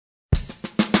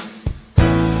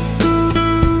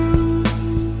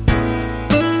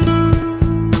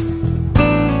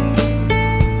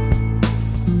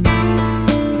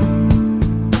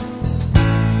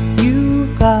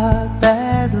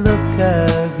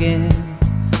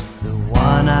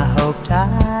one I hoped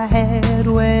I had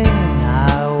when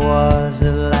I was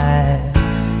a lad.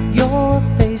 Your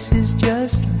face is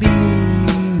just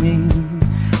beaming,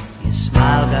 your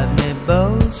smile got me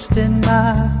boasting,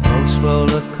 my pulse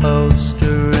roller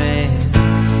coastering.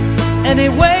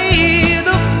 Anyway,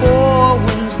 the four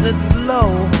winds that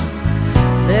blow,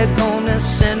 they're gonna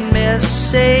send me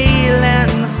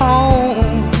sailing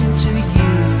home to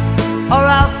you, or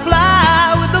I'll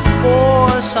fly with the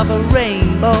force of a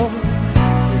rainbow.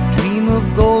 The dream of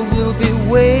gold will be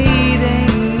waiting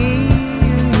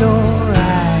in your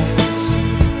eyes.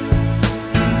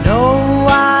 You know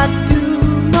I'd do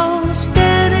most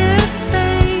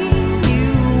anything you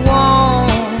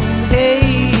want.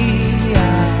 Hey,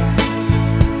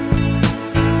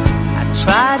 I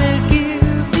try to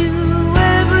give you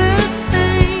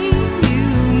everything you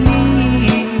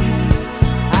need.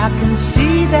 I can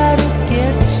see that it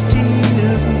gets to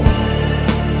you.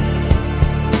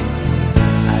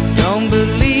 I don't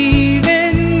believe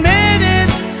in many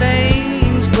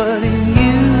things, but in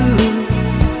you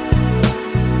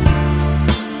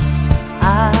I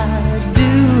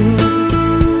do.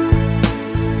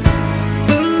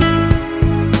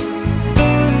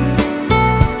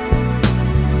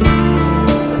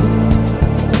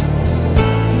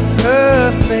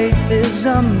 Her faith is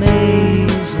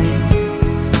amazing,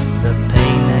 the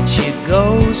pain that she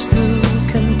goes through,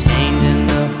 contained in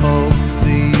the hope for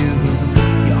you.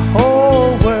 Your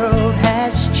whole world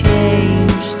has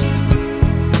changed.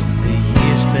 The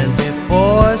years spent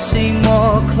before seem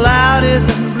more cloudy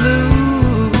than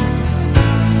blue.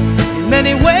 In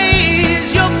many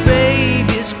ways your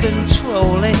baby's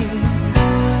controlling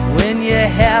when you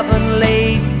haven't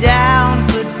laid down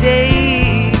for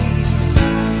days.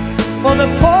 For the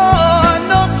poor,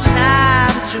 no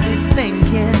time to be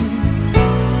thinking,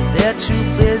 they're too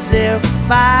busy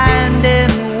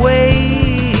finding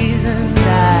ways. And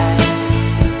I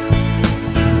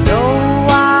know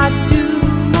I'd do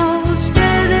most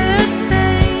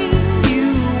anything you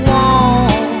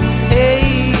want. Hey,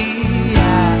 I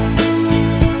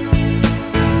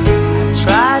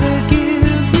try to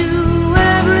give you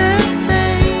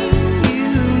everything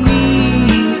you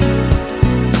need.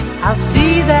 I'll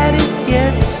see that it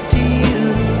gets to you.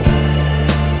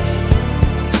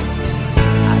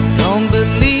 I don't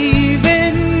believe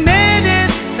in many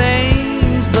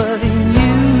things, but in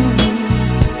you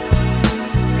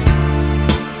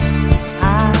I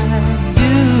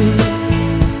do.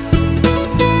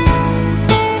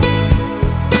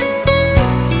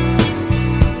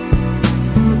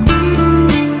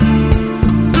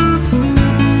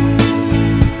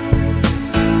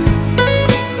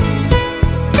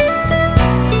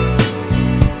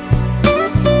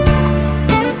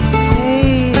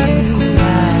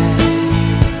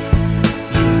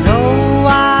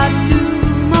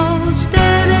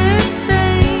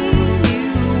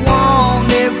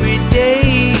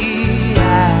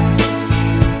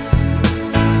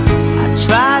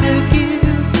 Try to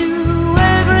give you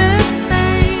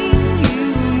everything you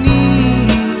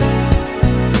need.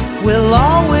 We'll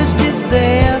always be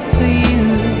there.